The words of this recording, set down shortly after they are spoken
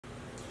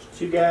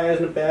Two guys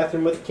in a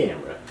bathroom with a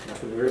camera.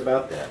 Nothing weird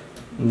about that.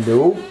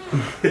 Nope.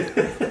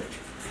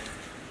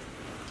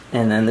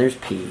 And then there's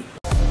Pete.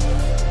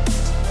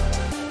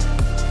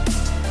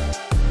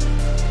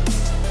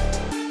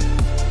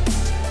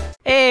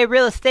 Hey,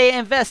 real estate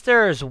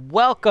investors,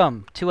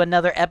 welcome to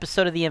another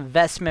episode of the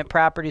Investment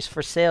Properties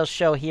for Sale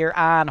show here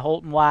on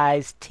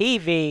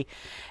HoltonWiseTV.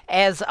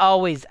 As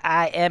always,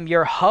 I am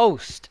your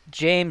host,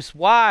 James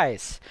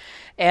Wise.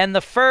 And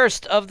the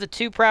first of the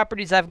two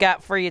properties I've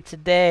got for you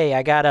today,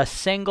 I got a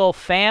single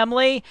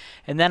family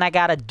and then I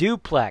got a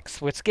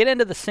duplex. Let's get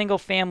into the single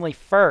family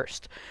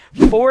first.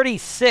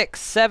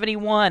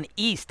 4671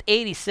 East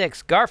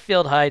 86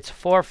 Garfield Heights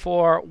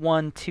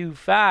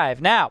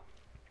 44125. Now,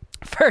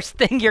 first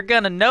thing you're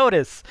going to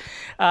notice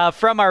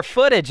from our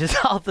footage is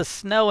all the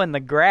snow and the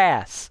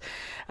grass.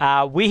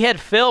 We had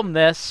filmed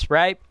this,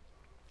 right?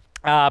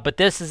 But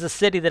this is a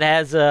city that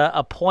has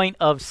a point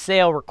of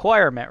sale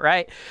requirement,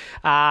 right?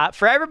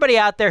 For everybody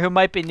out there who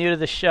might be new to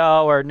the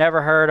show or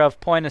never heard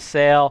of point of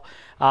sale,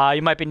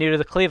 you might be new to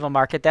the Cleveland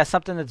market. That's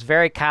something that's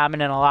very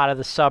common in a lot of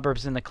the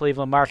suburbs in the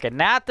Cleveland market.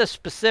 Not the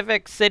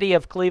specific city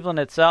of Cleveland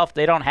itself.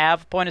 They don't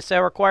have point of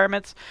sale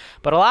requirements,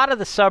 but a lot of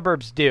the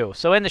suburbs do.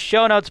 So in the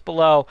show notes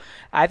below,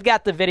 I've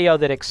got the video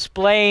that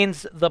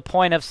explains the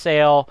point of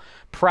sale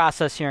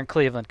process here in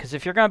Cleveland. Because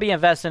if you're going to be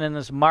investing in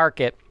this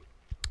market,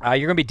 you're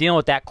going to be dealing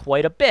with that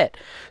quite a bit.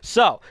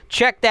 So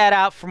check that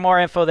out for more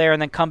info there and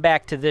then come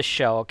back to this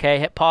show, okay?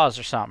 Hit pause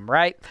or something,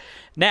 right?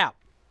 Now,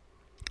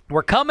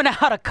 we're coming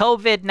out of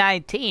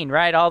COVID-19,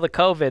 right? All the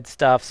COVID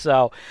stuff.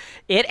 So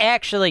it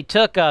actually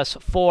took us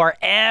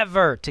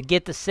forever to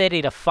get the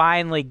city to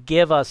finally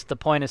give us the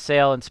point of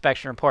sale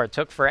inspection report. It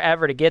took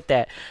forever to get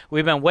that.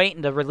 We've been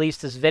waiting to release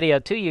this video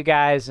to you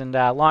guys and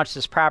launch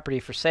this property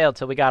for sale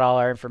until we got all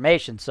our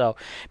information. So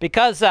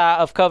because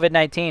of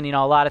COVID-19, you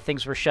know, a lot of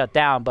things were shut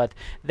down, but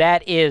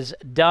that is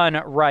done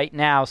right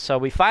now. So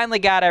we finally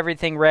got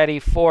everything ready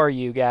for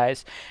you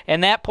guys.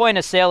 And that point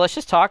of sale, let's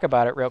just talk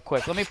about it real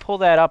quick. Let me pull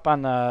that up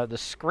on the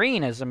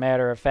screen, as a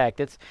matter of fact.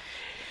 It's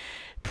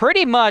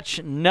pretty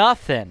much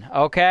nothing,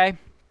 okay?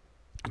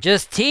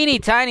 Just teeny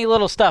tiny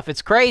little stuff.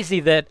 It's crazy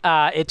that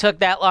it took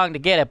that long to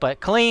get it, but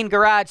clean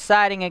garage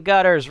siding and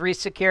gutters,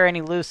 resecure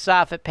any loose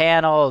soffit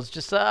panels,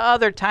 just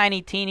other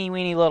tiny teeny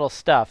weeny little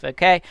stuff,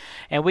 okay?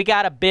 And we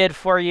got a bid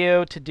for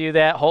you to do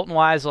that. Holton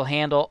Wise will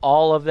handle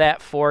all of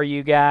that for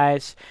you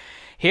guys.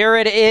 Here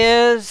it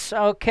is,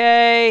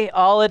 okay?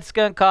 All it's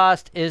going to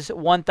cost is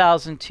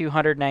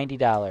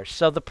 $1,290.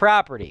 So the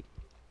property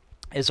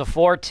is a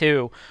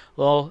 4-2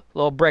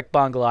 little brick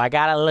bungalow. I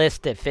got it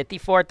listed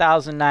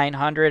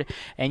 $54,900,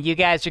 and you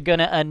guys are going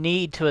to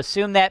need to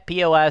assume that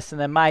POS,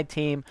 and then my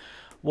team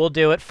will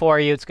do it for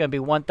you. It's going to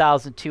be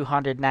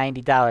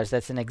 $1,290.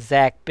 That's an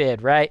exact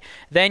bid, right?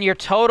 Then you're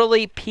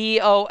totally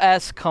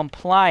POS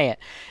compliant.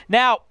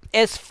 Now,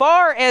 as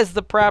far as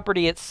the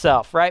property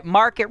itself, right?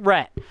 Market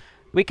rent.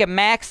 We can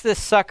max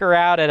this sucker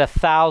out at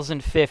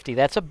 $1,050.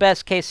 That's a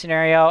best case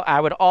scenario.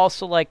 I would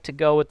also like to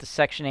go with the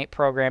Section 8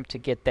 program to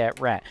get that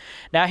rent.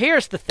 Now,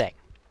 here's the thing.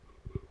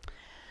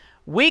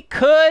 We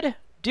could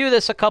do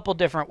this a couple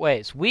different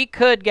ways. We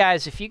could,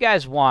 guys, if you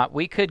guys want,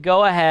 we could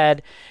go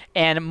ahead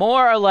and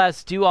more or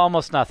less do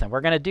almost nothing.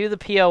 We're going to do the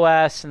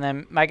POS, and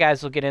then my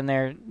guys will get in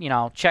there, you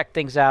know, check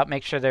things out,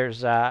 make sure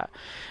there's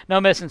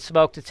no missing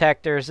smoke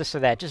detectors, this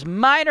or that. Just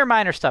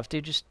minor stuff,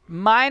 dude. Just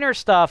minor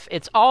stuff.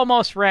 It's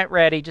almost rent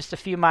ready. Just a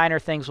few minor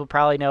things we'll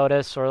probably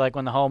notice, or like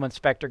when the home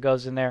inspector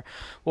goes in there,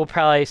 we'll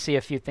probably see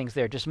a few things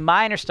there. Just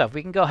minor stuff.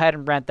 We can go ahead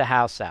and rent the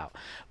house out.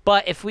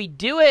 But if we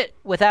do it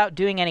without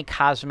doing any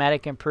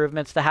cosmetic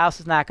improvements, the house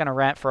is not going to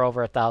rent for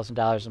over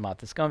 $1,000 a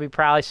month. It's going to be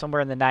probably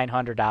somewhere in the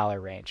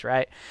 $900 range,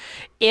 right?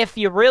 If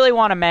you really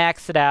want to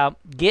max it out,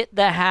 get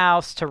the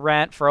house to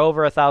rent for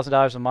over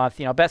 $1,000 a month.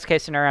 You know, best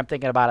case scenario, I'm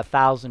thinking about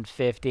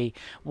 $1,050.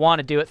 Want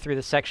to do it through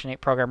the Section 8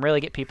 program,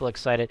 really get people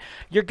excited.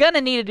 You're going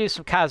to need to do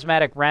some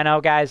cosmetic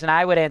reno, guys, and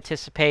I would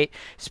anticipate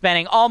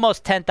spending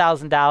almost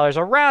 $10,000,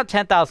 around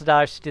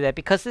 $10,000 to do that,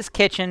 because this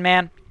kitchen,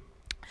 man,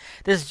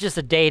 this is just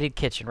a dated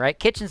kitchen, right?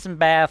 Kitchens and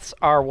baths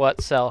are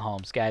what sell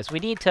homes, guys. We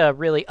need to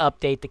really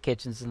update the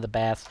kitchens and the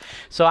baths.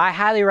 So I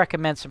highly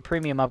recommend some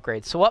premium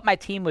upgrades. So what my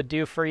team would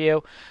do for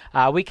you,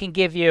 we can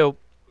give you,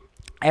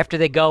 after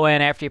they go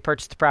in, after you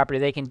purchase the property,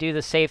 they can do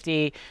the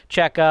safety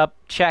checkup,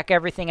 check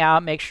everything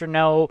out, make sure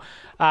no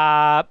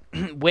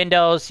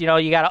windows, you know,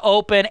 you got to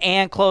open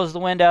and close the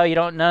window. You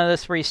don't, none of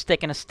this where you're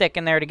sticking a stick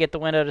in there to get the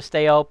window to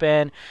stay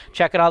open,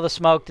 checking all the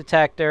smoke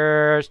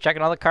detectors,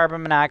 checking all the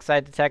carbon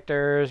monoxide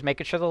detectors,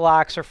 making sure the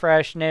locks are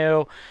fresh,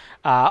 new,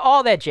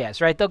 all that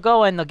jazz, right? They'll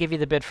go in, they'll give you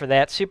the bid for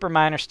that, super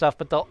minor stuff,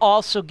 but they'll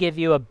also give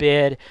you a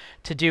bid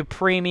to do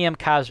premium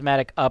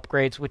cosmetic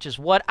upgrades, which is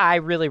what I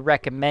really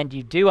recommend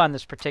you do on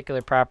this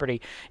particular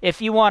property.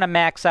 If you want to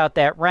max out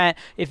that rent,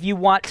 if you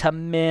want to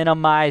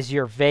minimize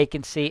your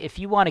vacancy, if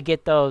you want to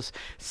get those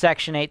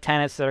Section 8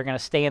 tenants that are going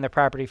to stay in the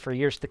property for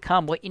years to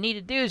come, what you need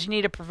to do is you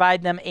need to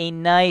provide them a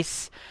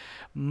nice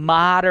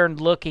modern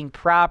looking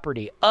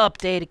property,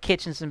 updated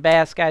kitchens and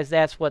baths, guys.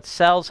 That's what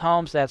sells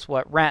homes. That's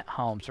what rent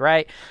homes,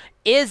 right?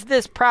 Is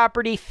this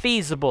property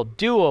feasible,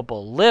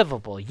 doable,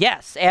 livable?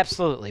 Yes,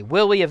 absolutely.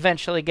 Will we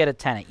eventually get a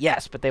tenant?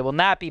 Yes, but they will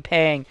not be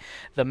paying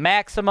the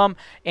maximum,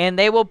 and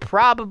they will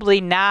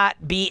probably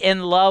not be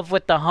in love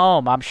with the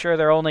home. I'm sure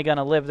they're only going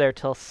to live there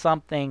till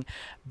something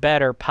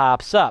better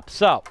pops up.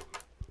 So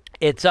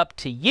it's up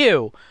to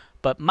you.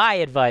 But my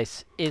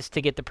advice is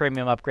to get the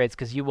premium upgrades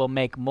because you will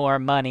make more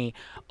money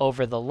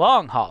over the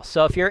long haul.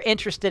 So if you're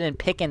interested in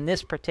picking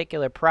this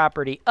particular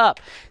property up,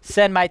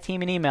 send my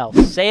team an email,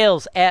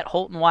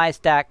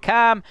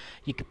 sales@HoltonWise.com.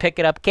 You can pick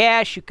it up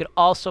cash. You could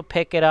also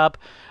pick it up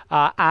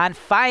on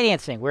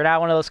financing. We're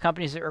not one of those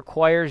companies that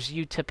requires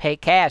you to pay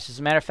cash. As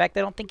a matter of fact,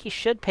 I don't think you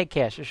should pay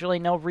cash. There's really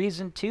no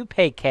reason to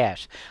pay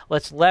cash.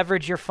 Let's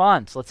leverage your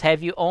funds. Let's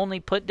have you only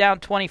put down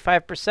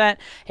 25%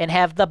 and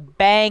have the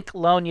bank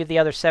loan you the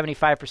other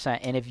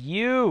 75%. And if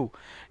you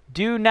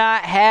do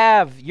not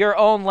have your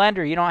own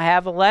lender, you don't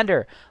have a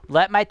lender,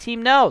 let my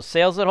team know.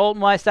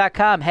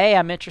 Sales@HoltonWise.com. Hey,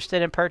 I'm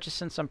interested in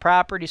purchasing some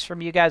properties from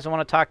you guys. I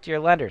want to talk to your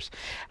lenders.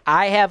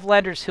 I have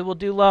lenders who will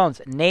do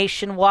loans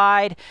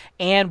nationwide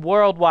and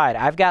worldwide.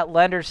 I've got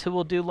lenders who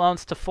will do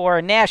loans to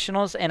foreign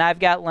nationals, and I've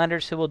got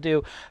lenders who will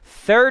do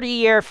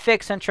 30-year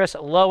fixed interest,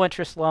 low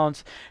interest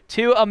loans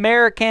to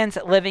Americans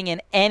living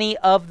in any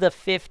of the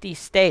 50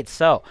 states.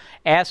 So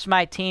ask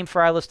my team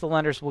for our list of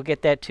lenders. We'll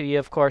get that to you,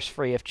 of course,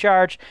 free of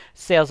charge.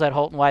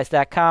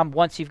 Sales@HoltonWise.com.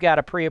 Once you've got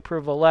a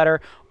pre-approval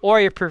letter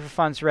or your proof of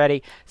funds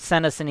ready,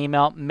 send us an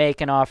email,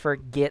 make an offer,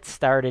 get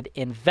started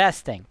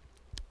investing.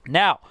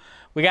 Now,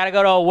 we got to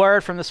go to a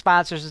word from the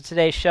sponsors of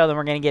today's show, then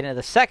we're going to get into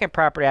the second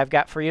property I've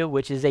got for you,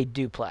 which is a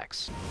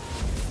duplex.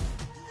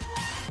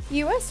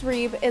 US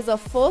REIB is a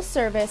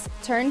full-service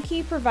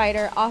turnkey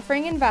provider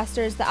offering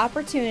investors the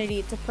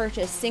opportunity to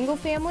purchase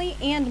single-family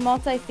and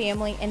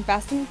multifamily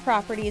investment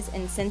properties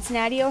in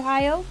Cincinnati,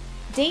 Ohio,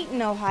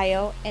 Dayton,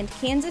 Ohio, and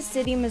Kansas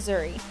City,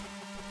 Missouri.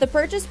 The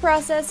purchase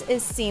process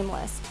is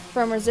seamless,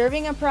 from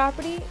reserving a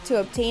property to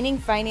obtaining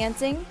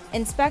financing,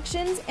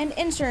 inspections, and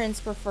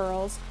insurance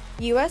referrals.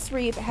 US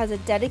REIB has a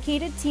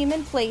dedicated team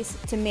in place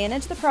to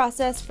manage the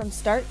process from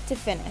start to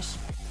finish.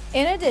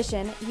 In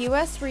addition,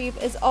 US REIB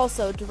is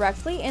also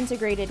directly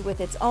integrated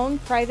with its own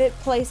private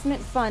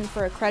placement fund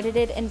for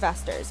accredited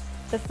investors.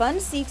 The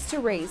fund seeks to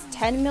raise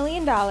 $10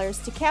 million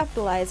to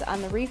capitalize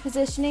on the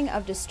repositioning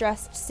of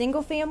distressed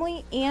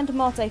single-family and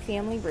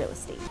multifamily real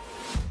estate.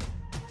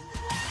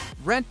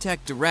 RentTech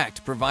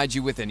Direct provides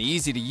you with an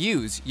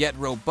easy-to-use yet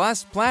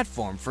robust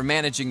platform for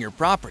managing your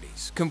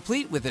properties,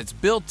 complete with its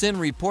built-in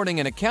reporting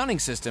and accounting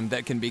system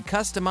that can be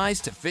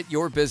customized to fit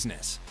your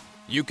business.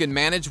 You can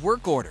manage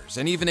work orders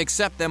and even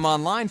accept them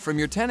online from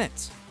your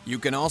tenants. You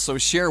can also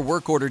share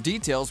work order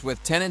details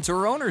with tenants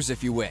or owners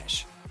if you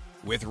wish.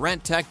 With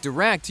RentTech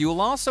Direct, you will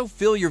also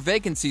fill your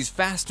vacancies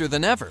faster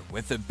than ever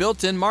with the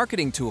built-in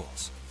marketing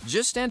tools.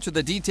 Just enter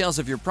the details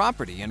of your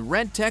property and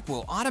RentTech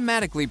will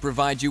automatically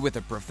provide you with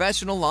a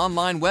professional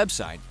online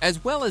website,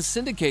 as well as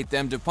syndicate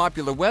them to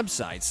popular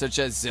websites such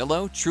as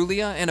Zillow,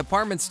 Trulia, and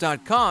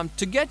Apartments.com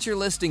to get your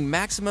listing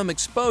maximum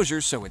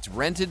exposure so it's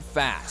rented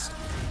fast.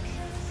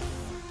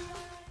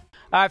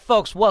 All right,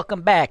 folks,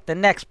 welcome back. The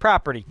next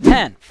property,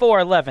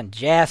 10411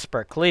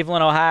 Jasper,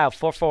 Cleveland, Ohio,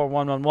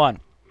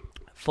 44111.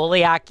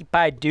 Fully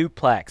occupied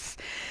duplex.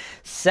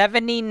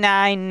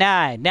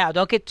 $79,900. Now,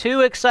 don't get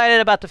too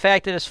excited about the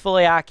fact that it's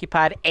fully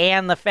occupied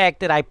and the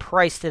fact that I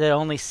priced it at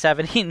only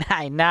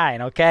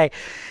 $79,900, okay?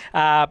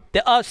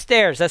 The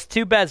upstairs, that's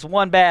 2 beds,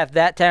 1 bath.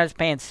 That tenant's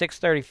paying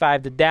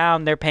 $635. The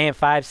down, they're paying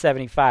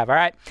 $575, all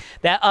right?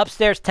 That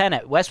upstairs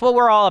tenant, that's what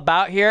we're all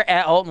about here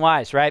at Holton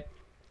Wise, right?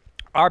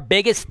 Our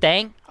biggest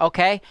thing,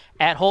 okay,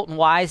 at Holton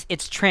Wise,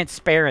 it's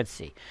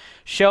transparency.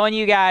 Showing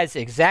you guys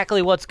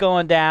exactly what's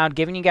going down,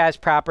 giving you guys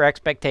proper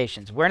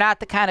expectations. We're not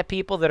the kind of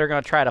people that are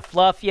going to try to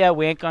fluff you.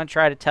 We ain't going to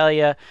try to tell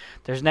you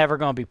there's never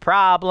going to be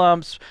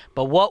problems.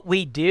 But what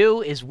we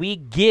do is we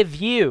give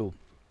you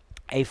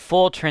a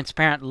full,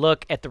 transparent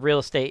look at the real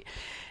estate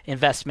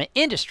investment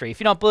industry. If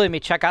you don't believe me,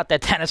 check out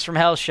that Dennis from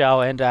Hell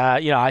show, and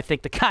I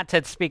think the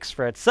content speaks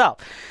for itself.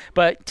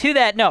 But to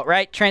that note,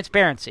 right,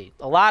 transparency.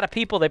 A lot of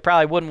people, they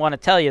probably wouldn't want to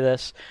tell you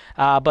this,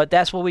 but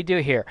that's what we do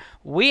here.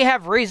 We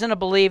have reason to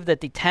believe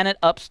that the tenant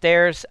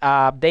upstairs,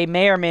 they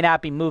may or may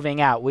not be moving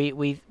out.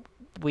 We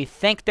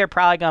think they're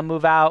probably going to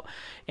move out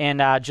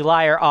in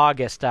July or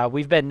August.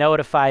 We've been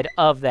notified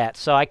of that.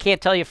 So I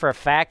can't tell you for a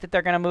fact that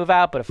they're going to move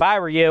out, but if I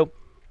were you,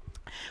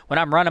 when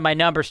I'm running my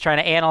numbers trying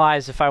to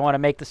analyze if I want to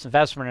make this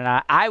investment or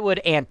not, I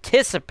would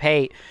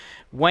anticipate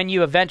when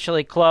you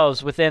eventually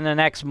close within the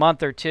next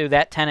month or two,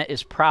 that tenant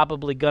is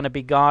probably going to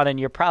be gone and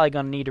you're probably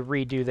going to need to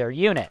redo their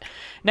unit.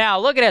 Now,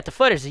 looking at the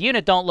footage, the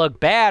unit don't look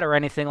bad or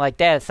anything like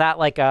that. It's not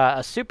like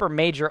a super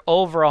major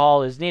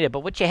overhaul is needed. But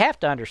what you have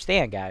to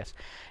understand, guys,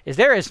 is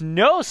there is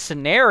no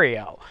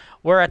scenario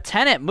where a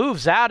tenant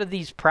moves out of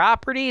these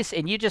properties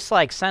and you just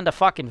like send a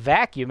fucking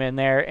vacuum in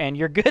there and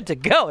you're good to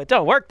go. It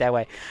don't work that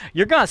way.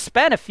 You're going to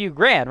spend a few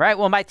grand, right?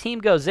 Well, my team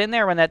goes in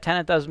there when that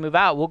tenant does move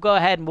out. We'll go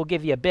ahead and we'll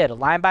give you a bid, a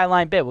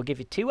line-by-line bid. We'll give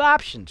you two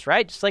options,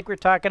 right? Just like we were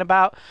talking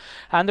about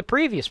on the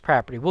previous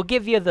property. We'll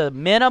give you the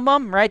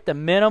minimum, right? The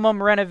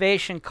minimum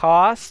renovation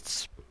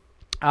costs,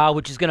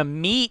 which is going to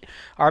meet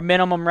our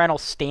minimum rental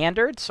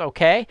standards,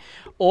 okay?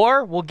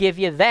 Or we'll give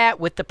you that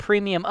with the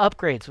premium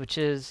upgrades, which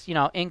is, you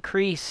know,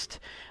 increased,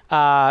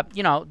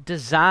 you know,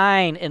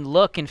 design and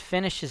look and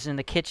finishes in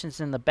the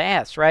kitchens and the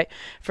baths, right?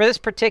 For this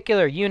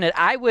particular unit,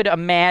 I would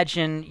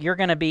imagine you're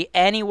going to be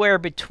anywhere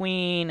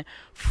between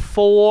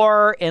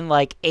 $4,000 and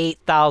like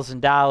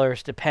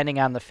 $8,000, depending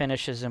on the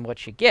finishes and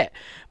what you get.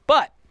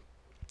 But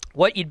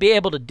what you'd be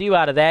able to do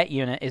out of that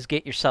unit is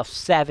get yourself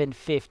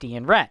 $750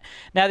 in rent.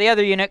 Now, the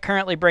other unit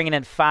currently bringing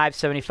in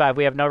 $575.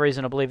 We have no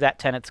reason to believe that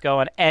tenant's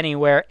going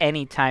anywhere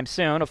anytime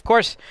soon. Of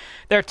course,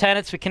 they're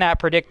tenants. We cannot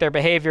predict their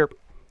behavior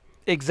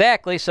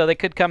exactly, so they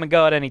could come and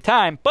go at any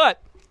time,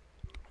 but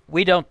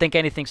we don't think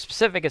anything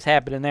specific is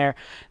happening there.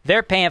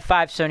 They're paying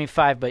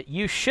 $575, but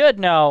you should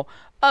know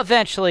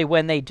eventually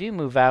when they do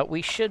move out,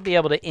 we should be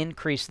able to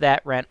increase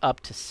that rent up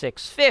to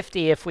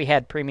 $650 if we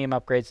had premium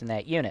upgrades in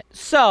that unit.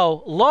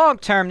 So long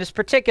term, this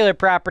particular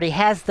property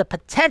has the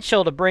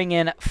potential to bring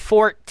in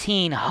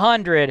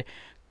 $1,400.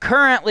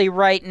 Currently,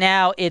 right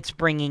now, it's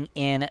bringing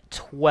in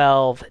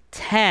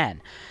 $1,210.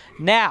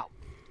 Now,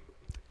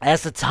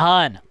 that's a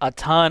ton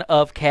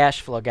of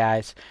cash flow,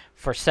 guys.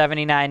 For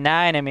 $79.9,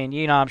 I mean,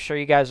 you know, I'm sure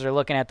you guys are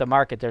looking at the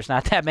market. There's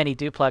not that many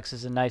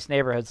duplexes in nice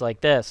neighborhoods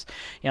like this.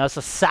 You know, it's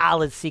a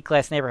solid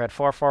C-class neighborhood,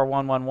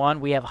 44111.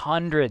 We have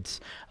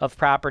hundreds of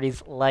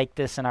properties like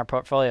this in our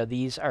portfolio.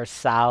 These are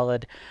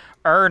solid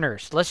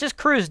earners. Let's just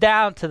cruise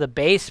down to the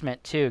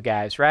basement too,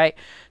 guys, right?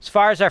 As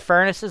far as our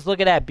furnaces, look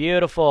at that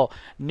beautiful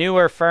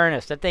newer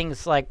furnace. That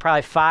thing's like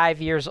probably 5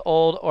 years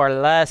old or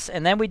less.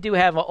 And then we do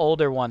have an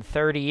older one,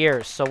 30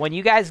 years. So when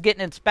you guys get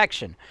an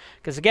inspection,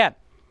 because again,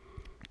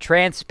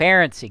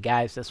 transparency,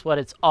 guys. That's what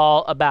it's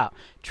all about.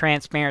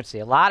 Transparency.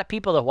 A lot of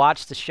people that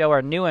watch the show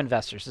are new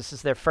investors. This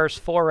is their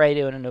first foray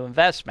into a new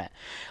investment.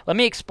 Let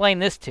me explain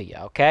this to you,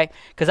 okay?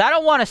 Because I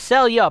don't want to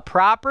sell you a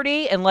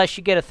property unless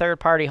you get a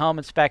third-party home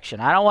inspection.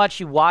 I don't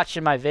want you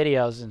watching my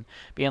videos and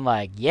being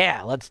like,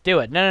 yeah, let's do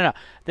it. No, no, no.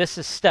 This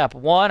is step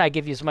one. I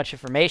give you as much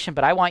information,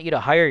 but I want you to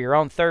hire your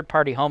own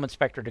third-party home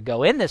inspector to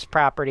go in this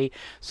property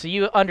so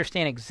you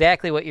understand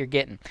exactly what you're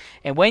getting.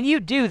 And when you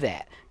do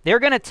that, they're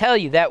going to tell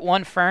you that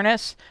one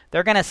furnace,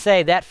 they're going to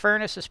say that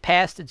furnace is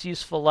past its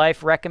useful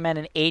life, recommend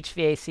an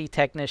HVAC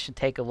technician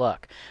take a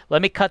look.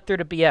 Let me cut through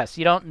the BS.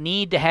 You don't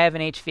need to have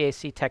an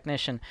HVAC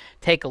technician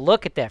take a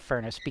look at that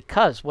furnace,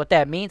 because what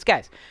that means,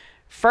 guys,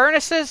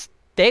 furnaces,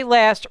 they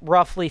last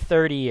roughly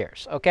 30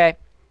 years, okay?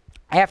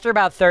 After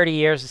about 30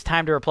 years, it's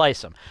time to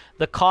replace them.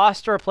 The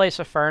cost to replace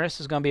a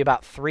furnace is going to be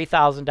about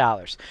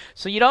 $3,000.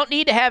 So you don't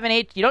need to have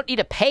you don't need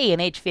to pay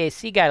an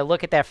HVAC guy to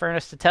look at that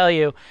furnace to tell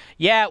you,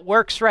 yeah, it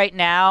works right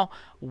now.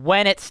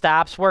 When it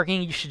stops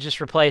working, you should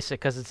just replace it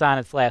because it's on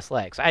its last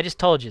legs. I just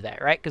told you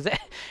that, right? Because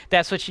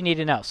that's what you need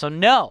to know. So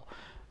no.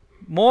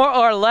 More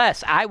or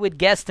less, I would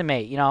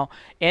guesstimate, you know,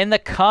 in the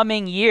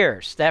coming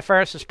years, that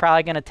furnace is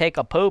probably going to take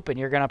a poop, and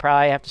you're going to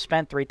probably have to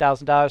spend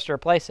 $3,000 to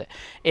replace it.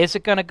 Is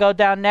it going to go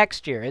down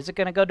next year? Is it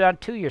going to go down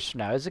 2 years from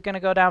now? Is it going to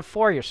go down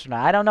 4 years from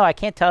now? I don't know. I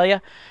can't tell you,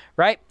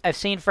 right? I've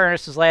seen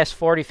furnaces last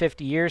 40,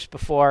 50 years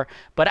before,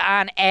 but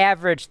on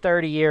average,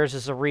 30 years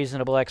is a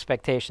reasonable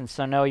expectation.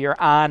 So no, you're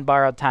on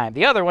borrowed time.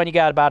 The other one, you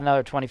got about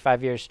another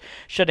 25 years.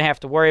 Shouldn't have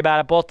to worry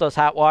about it. Both those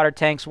hot water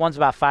tanks, one's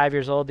about 5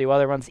 years old. The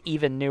other one's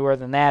even newer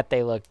than that.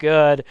 They look good.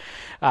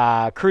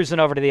 Cruising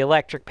over to the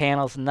electric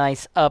panels,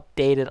 nice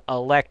updated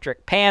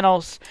electric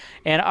panels.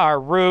 And our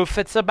roof,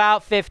 it's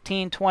about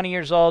 15, 20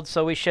 years old,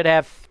 so we should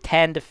have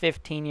 10 to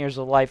 15 years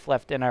of life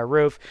left in our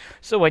roof.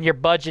 So when you're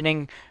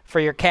budgeting for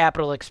your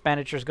capital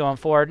expenditures going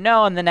forward,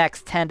 no, in the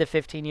next 10 to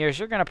 15 years,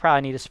 you're going to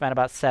probably need to spend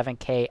about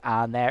 $7,000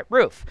 on that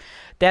roof.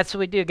 That's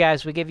what we do,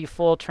 guys. We give you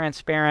full,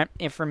 transparent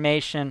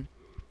information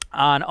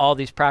on all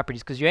these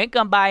properties, because you ain't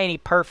gonna buy any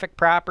perfect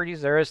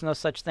properties. There is no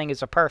such thing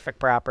as a perfect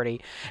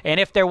property, and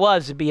if there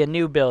was, it'd be a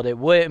new build. It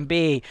wouldn't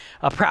be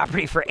a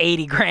property for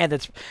 80 grand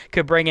that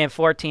could bring in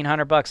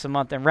 $1,400 a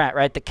month in rent,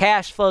 right? The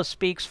cash flow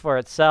speaks for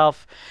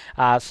itself.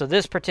 So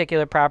this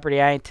particular property,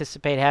 I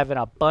anticipate having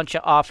a bunch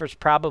of offers,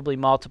 probably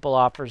multiple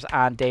offers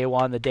on day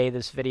one, the day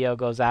this video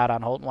goes out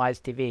on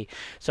HoltonWiseTV.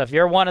 So if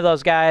you're one of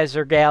those guys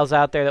or gals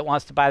out there that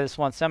wants to buy this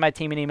one, send my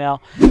team an email,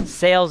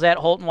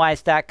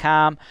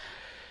 sales@HoltonWise.com.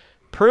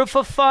 Proof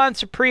of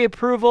funds or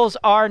pre-approvals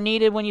are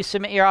needed when you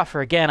submit your offer.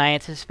 Again, I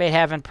anticipate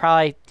having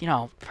probably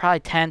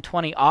 10,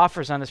 20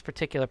 offers on this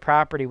particular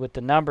property with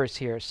the numbers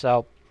here.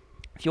 So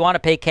if you want to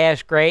pay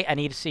cash, great. I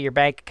need to see your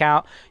bank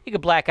account. You can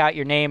black out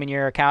your name and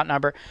your account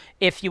number.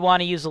 If you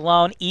want to use a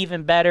loan,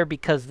 even better,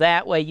 because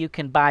that way you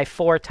can buy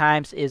 4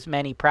 times as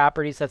many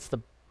properties. That's the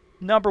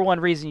number one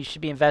reason you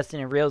should be investing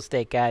in real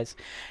estate, guys.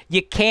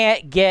 You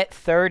can't get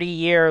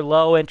 30-year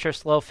low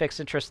interest, low fixed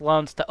interest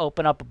loans to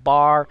open up a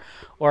bar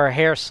or a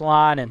hair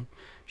salon. And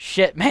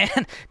shit, man,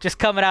 just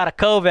coming out of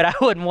COVID, I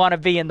wouldn't want to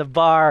be in the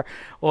bar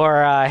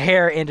or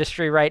hair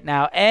industry right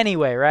now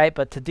anyway, right?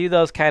 But to do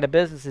those kind of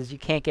businesses, you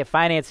can't get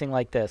financing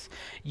like this.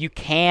 You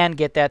can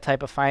get that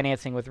type of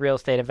financing with real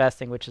estate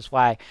investing, which is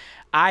why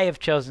I have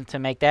chosen to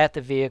make that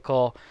the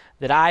vehicle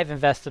that I've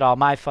invested all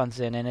my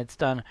funds in, and it's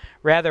done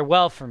rather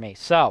well for me.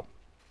 So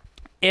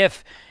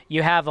if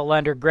you have a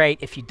lender, great.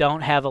 If you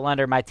don't have a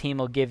lender, my team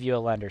will give you a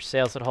lender.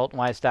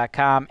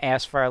 Sales@HoltonWise.com.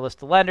 Ask for our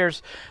list of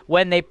lenders.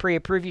 When they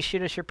pre-approve you,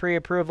 shoot us your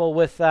pre-approval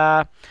with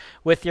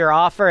your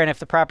offer, and if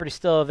the property's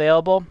still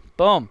available,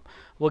 boom,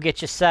 we'll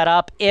get you set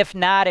up. If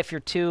not, if you're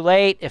too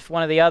late, if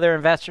one of the other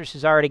investors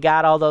who's already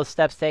got all those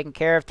steps taken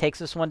care of takes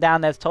this one down,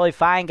 that's totally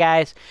fine,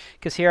 guys,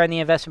 because here on the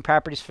Investment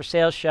Properties for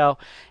Sale show,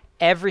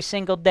 every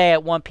single day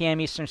at 1 p.m.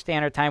 Eastern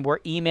Standard Time, we're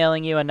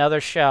emailing you another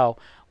show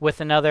with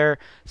another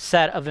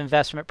set of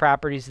investment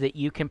properties that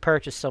you can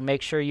purchase. So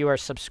make sure you are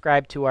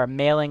subscribed to our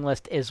mailing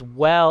list as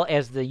well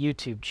as the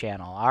YouTube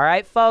channel. All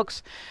right,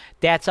 folks,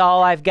 that's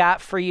all I've got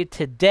for you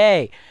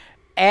today.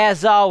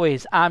 As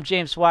always, I'm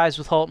James Wise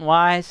with Holton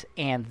Wise,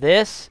 and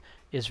this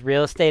is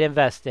Real Estate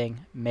Investing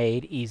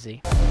Made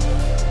Easy.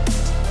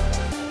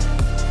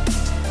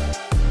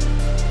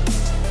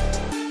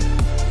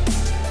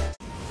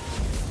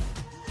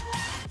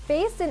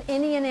 Based in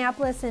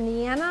Indianapolis,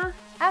 Indiana,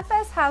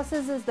 FS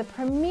Houses is the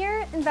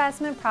premier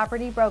investment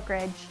property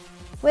brokerage.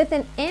 With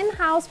an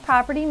in-house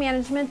property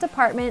management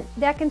department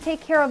that can take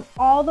care of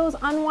all those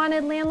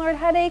unwanted landlord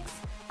headaches,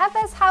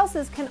 FS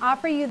Houses can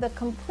offer you the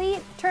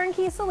complete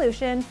turnkey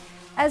solution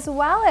as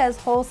well as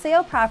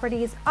wholesale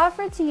properties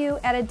offered to you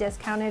at a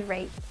discounted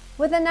rate.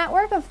 With a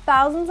network of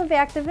thousands of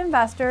active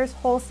investors,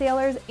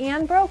 wholesalers,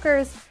 and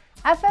brokers,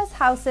 FS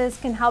Houses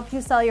can help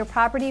you sell your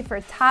property for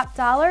top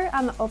dollar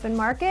on the open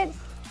market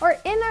or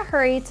in a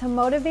hurry to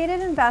motivated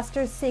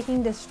investors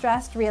seeking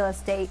distressed real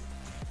estate.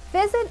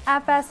 Visit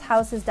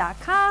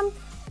fshouses.com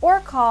or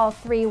call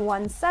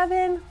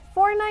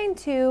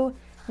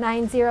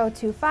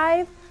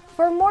 317-492-9025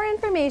 for more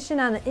information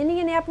on the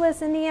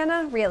Indianapolis,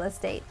 Indiana real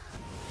estate.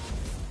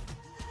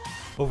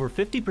 Over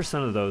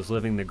 50% of those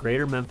living in the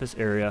greater Memphis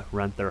area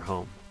rent their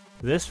home.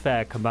 This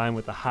fact, combined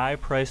with the high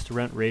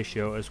price-to-rent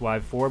ratio, is why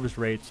Forbes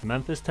rates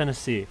Memphis,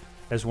 Tennessee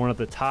as one of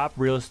the top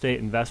real estate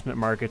investment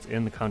markets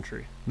in the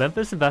country.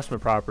 Memphis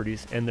Investment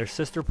Properties and their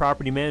sister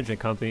property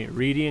management company,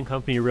 Reedy &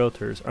 Company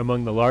Realtors, are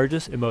among the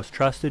largest and most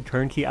trusted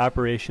turnkey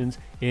operations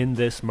in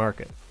this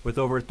market. With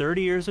over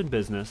 30 years in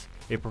business,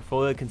 a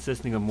portfolio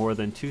consisting of more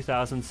than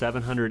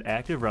 2,700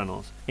 active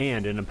rentals,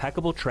 and an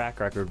impeccable track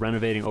record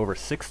renovating over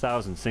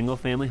 6,000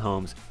 single-family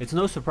homes, it's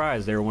no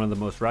surprise they are one of the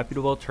most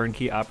reputable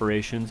turnkey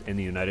operations in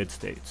the United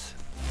States.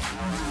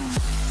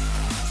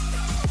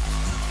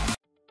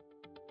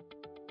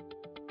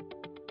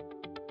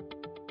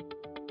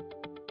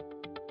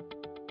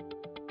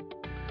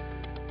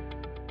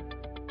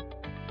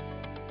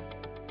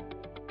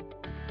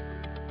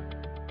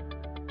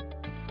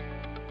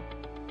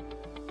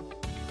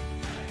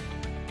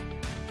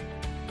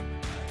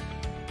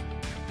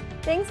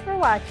 Thanks for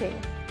watching.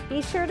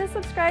 Be sure to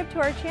subscribe to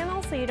our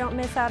channel so you don't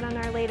miss out on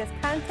our latest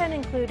content,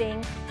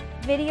 including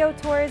video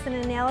tours and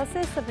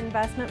analysis of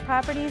investment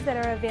properties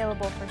that are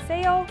available for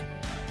sale,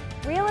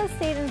 real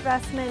estate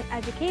investment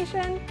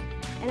education,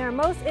 and our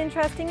most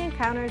interesting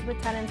encounters with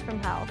tenants from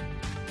hell.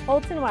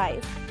 Holton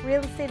Wise,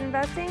 real estate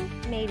investing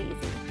made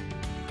easy.